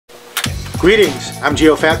Greetings, I'm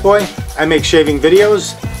Geofatboy. I make shaving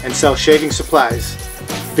videos and sell shaving supplies.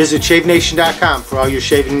 Visit shavenation.com for all your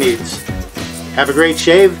shaving needs. Have a great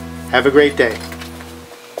shave, have a great day.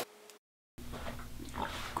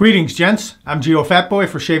 Greetings gents, I'm Geofatboy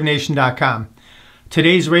for shavenation.com.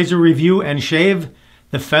 Today's razor review and shave,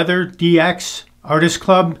 the Feather DX Artist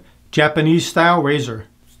Club Japanese style razor.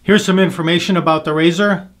 Here's some information about the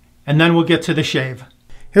razor and then we'll get to the shave.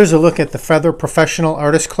 Here's a look at the Feather Professional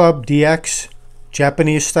Artist Club DX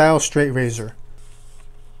Japanese style straight razor.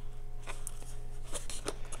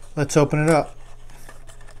 Let's open it up.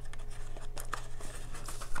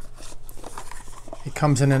 It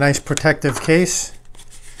comes in a nice protective case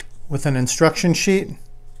with an instruction sheet.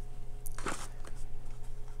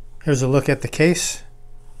 Here's a look at the case.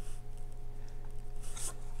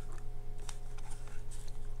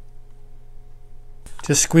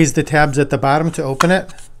 Just squeeze the tabs at the bottom to open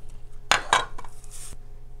it.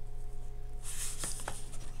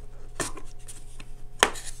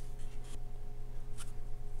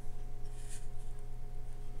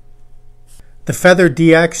 The Feather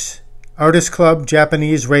DX Artist Club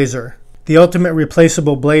Japanese razor. The ultimate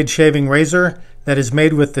replaceable blade shaving razor that is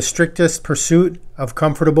made with the strictest pursuit of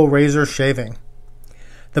comfortable razor shaving.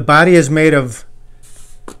 The body is made of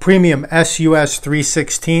premium SUS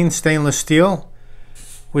 316 stainless steel,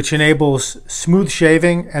 which enables smooth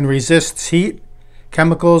shaving and resists heat,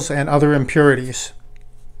 chemicals, and other impurities.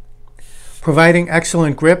 Providing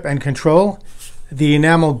excellent grip and control, the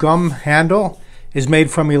enamel gum handle is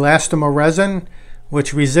made from elastomer resin,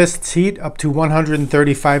 which resists heat up to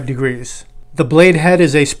 135 degrees. The blade head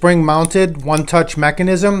is a spring-mounted, one-touch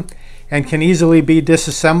mechanism and can easily be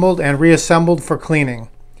disassembled and reassembled for cleaning.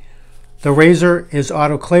 The razor is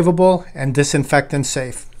autoclavable and disinfectant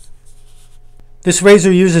safe. This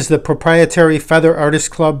razor uses the proprietary Feather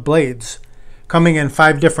Artist Club blades, coming in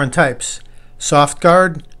 5 different types: Soft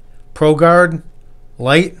Guard, Pro Guard,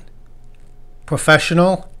 Light,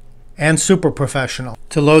 Professional, and Super Professional.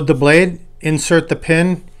 To load the blade, insert the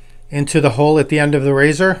pin into the hole at the end of the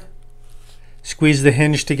razor, squeeze the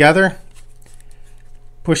hinge together,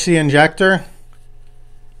 push the injector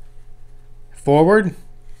forward,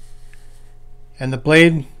 and the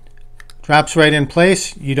blade drops right in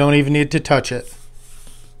place. You don't even need to touch it.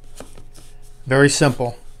 Very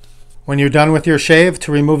simple. When you're done with your shave,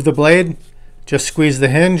 to remove the blade, just squeeze the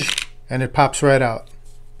hinge and it pops right out.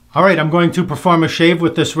 Alright, I'm going to perform a shave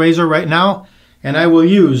with this razor right now, and I will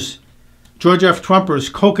use George F. Trumper's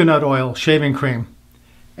coconut oil shaving cream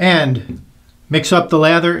and mix up the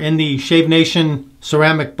lather in the Shave Nation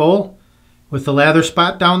ceramic bowl with the lather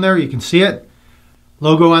spot down there. You can see it.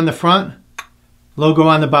 Logo on the front, logo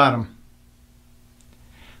on the bottom.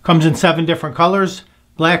 Comes in 7 different colors: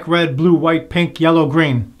 black, red, blue, white, pink, yellow,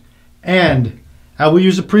 green. And I will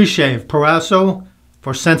use a pre-shave, Proraso,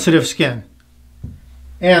 for sensitive skin.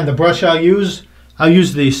 And the brush I'll use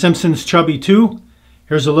the Simpsons Chubby 2.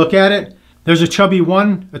 Here's a look at it. There's a Chubby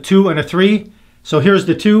 1, a 2, and a 3. So here's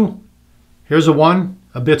the 2. Here's a 1,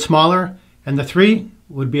 a bit smaller. And the 3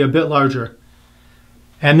 would be a bit larger.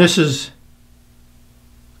 And this is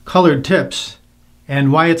colored tips.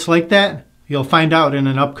 And why it's like that, you'll find out in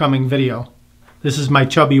an upcoming video. This is my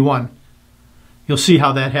Chubby 1. You'll see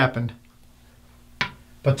how that happened.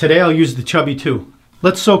 But today I'll use the Chubby 2.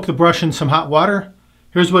 Let's soak the brush in some hot water.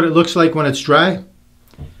 Here's what it looks like when it's dry.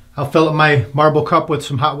 I'll fill up my marble cup with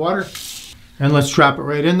some hot water. And let's drop it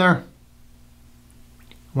right in there.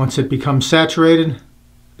 Once it becomes saturated,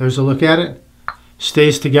 there's a look at it.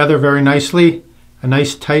 Stays together very nicely. A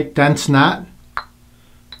nice tight dense knot.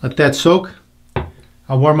 Let that soak.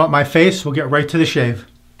 I'll warm up my face. We'll get right to the shave.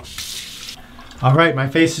 Alright, my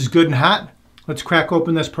face is good and hot. Let's crack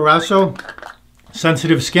open this Proraso.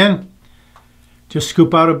 Sensitive skin. Just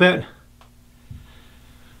scoop out a bit.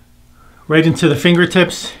 Right into the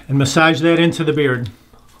fingertips and massage that into the beard.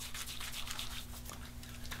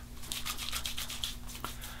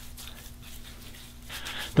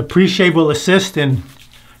 The pre-shave will assist in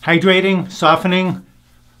hydrating, softening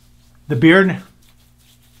the beard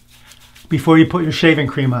before you put your shaving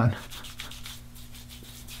cream on.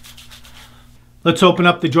 Let's open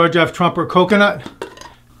up the George F. Trumper coconut.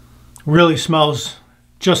 Really smells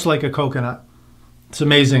just like a coconut. It's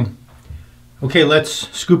amazing. Okay, let's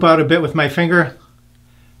scoop out a bit with my finger.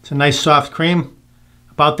 It's a nice soft cream,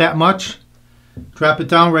 about that much. Drop it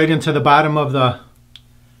down right into the bottom of the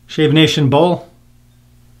Shave Nation bowl,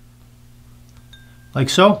 like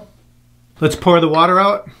so. Let's pour the water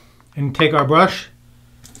out and take our brush.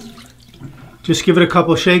 Just give it a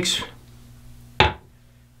couple shakes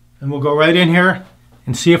and we'll go right in here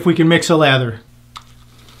and see if we can mix a lather.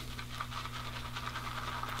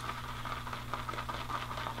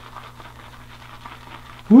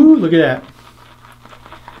 Woo, look at that.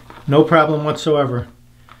 No problem whatsoever.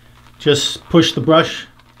 Just push the brush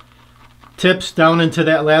tips down into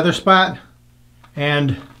that lather spot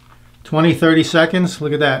and 20-30 seconds.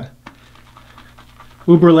 Look at that.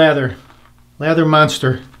 Uber lather. Lather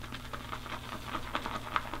monster.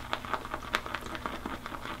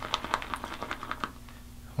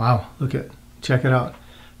 Wow, look at, check it out.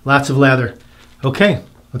 Lots of lather. Okay,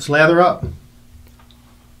 let's lather up.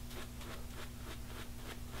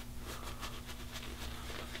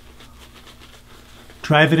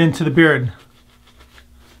 Drive it into the beard.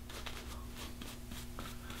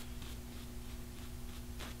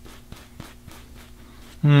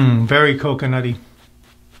 Very coconutty.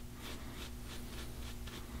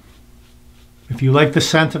 If you like the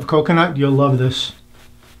scent of coconut, you'll love this.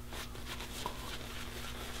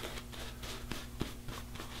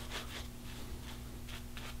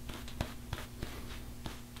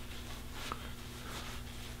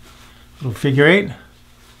 Little figure 8.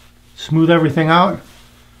 Smooth everything out.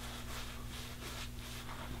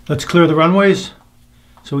 Let's clear the runways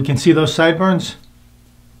so we can see those sideburns.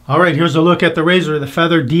 All right, here's a look at the razor, the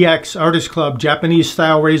Feather DX Artist Club Japanese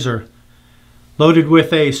style razor, loaded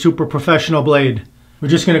with a super professional blade. We're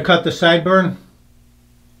just going to cut the sideburn.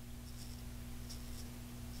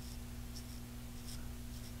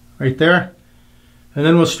 Right there. And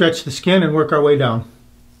then we'll stretch the skin and work our way down.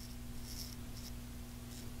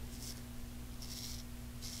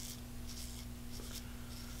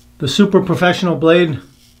 The super professional blade,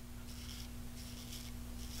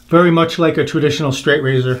 very much like a traditional straight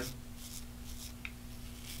razor.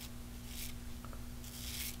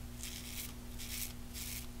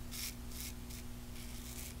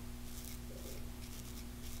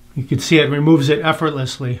 You can see it removes it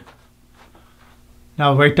effortlessly.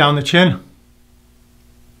 Now right down the chin.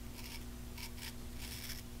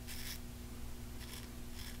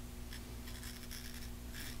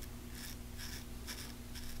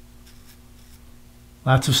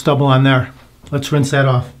 Lots of stubble on there. Let's rinse that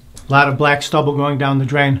off. A lot of black stubble going down the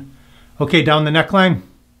drain. Okay, down the neckline.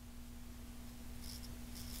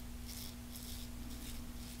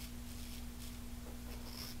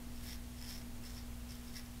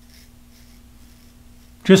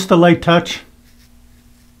 Just a light touch.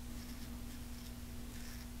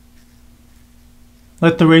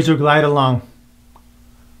 Let the razor glide along.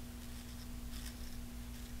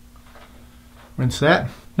 Rinse that.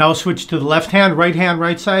 Now we'll switch to the left hand,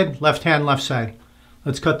 right side, left hand, left side.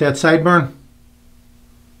 Let's cut that sideburn.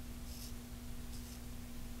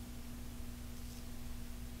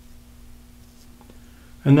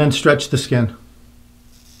 And then stretch the skin.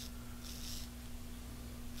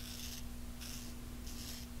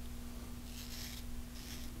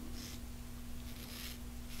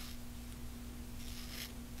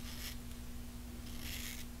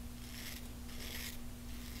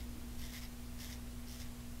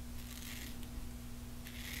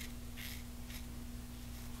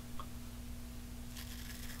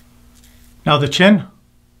 Now the chin.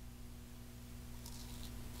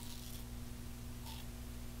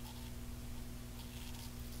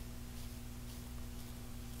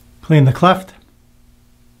 Clean the cleft.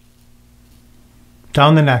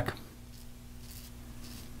 Down the neck.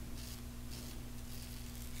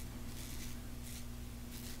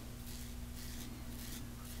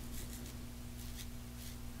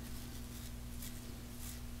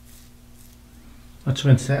 Let's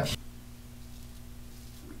rinse that.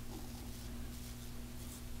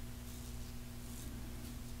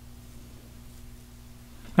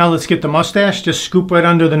 Now let's get the mustache. Just scoop right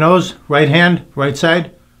under the nose. Right hand, right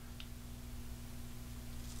side.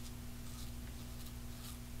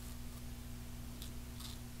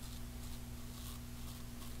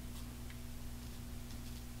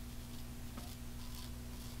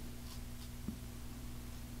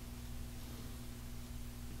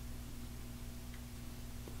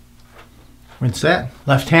 Rinse that.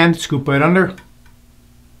 Left hand, scoop right under.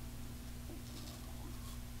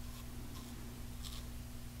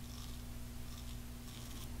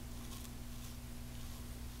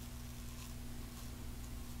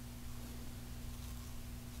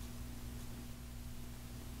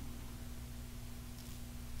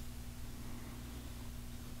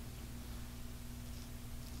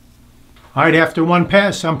 All right, after one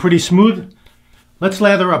pass, I'm pretty smooth. Let's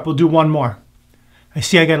lather up. We'll do one more. I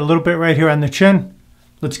see I got a little bit right here on the chin.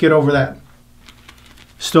 Let's get over that.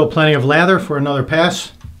 Still plenty of lather for another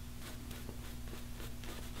pass.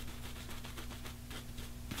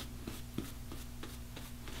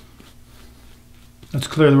 Let's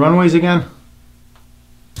clear the runways again.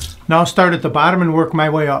 Now I'll start at the bottom and work my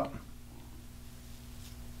way up.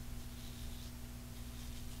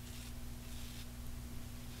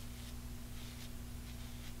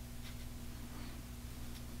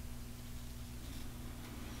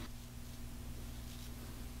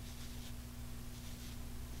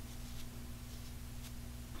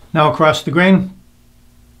 Now across the grain.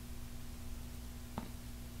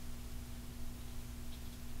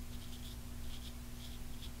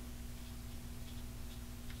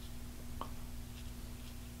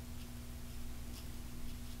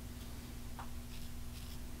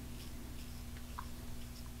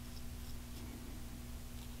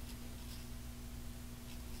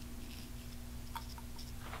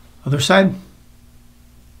 Other side.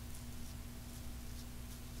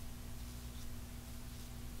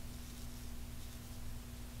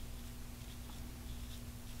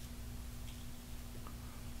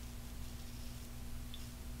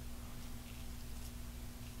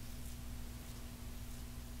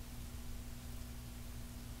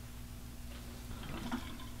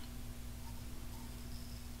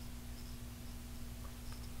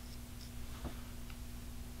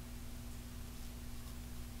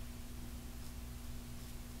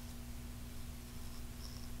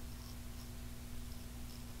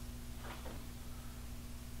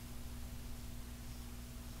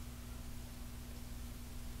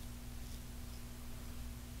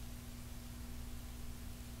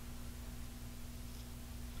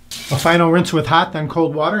 A final rinse with hot, then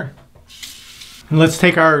cold water. And let's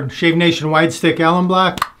take our Shave Nation wide stick alum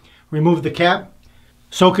block, remove the cap,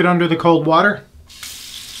 soak it under the cold water,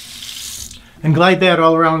 and glide that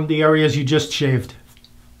all around the areas you just shaved.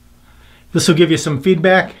 This will give you some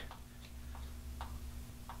feedback.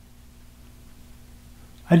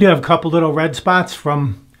 I do have a couple little red spots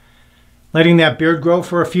from letting that beard grow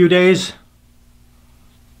for a few days.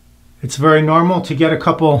 It's very normal to get a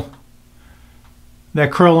couple that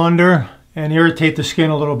curl under and irritate the skin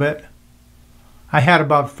a little bit. I had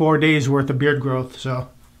about 4 days worth of beard growth, so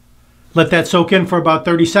let that soak in for about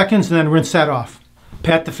 30 seconds and then rinse that off.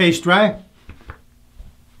 Pat the face dry.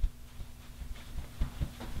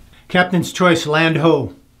 Captain's Choice Land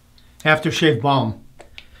Ho Aftershave Balm.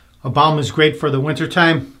 A balm is great for the winter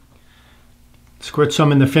time. Squirt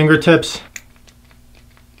some in the fingertips.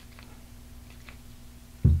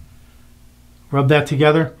 Rub that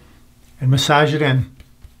together and massage it in.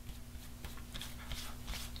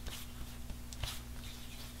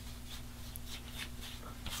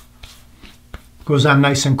 Goes on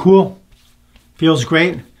nice and cool. Feels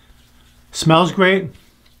great. Smells great.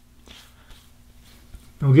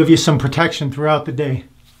 It'll give you some protection throughout the day.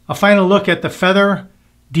 A final look at the Feather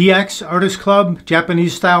DX Artist Club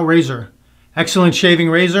Japanese style razor. Excellent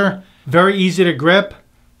shaving razor. Very easy to grip.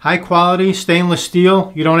 High quality stainless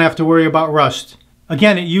steel. You don't have to worry about rust.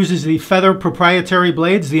 Again, it uses the Feather proprietary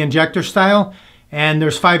blades, the injector style, and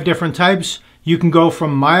there's 5 different types. You can go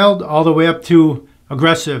from mild all the way up to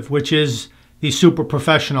aggressive, which is the super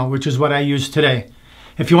professional, which is what I use today.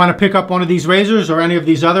 If you want to pick up one of these razors or any of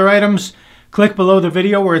these other items, click below the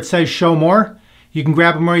video where it says show more. You can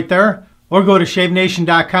grab them right there, or go to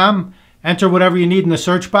shavenation.com, enter whatever you need in the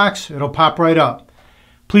search box, it'll pop right up.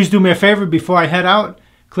 Please do me a favor before I head out.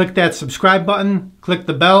 Click that subscribe button, click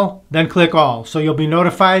the bell, then click all, so you'll be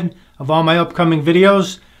notified of all my upcoming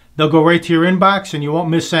videos. They'll go right to your inbox and you won't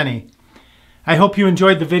miss any. I hope you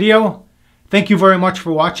enjoyed the video. Thank you very much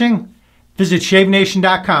for watching. Visit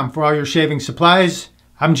shavenation.com for all your shaving supplies.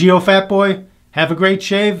 I'm Geofatboy. Have a great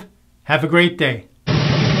shave. Have a great day.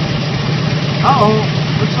 Uh-oh,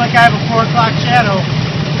 looks like I have a 4 o'clock shadow.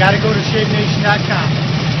 Gotta go to shavenation.com.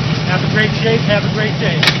 Have a great shave. Have a great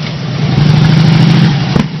day.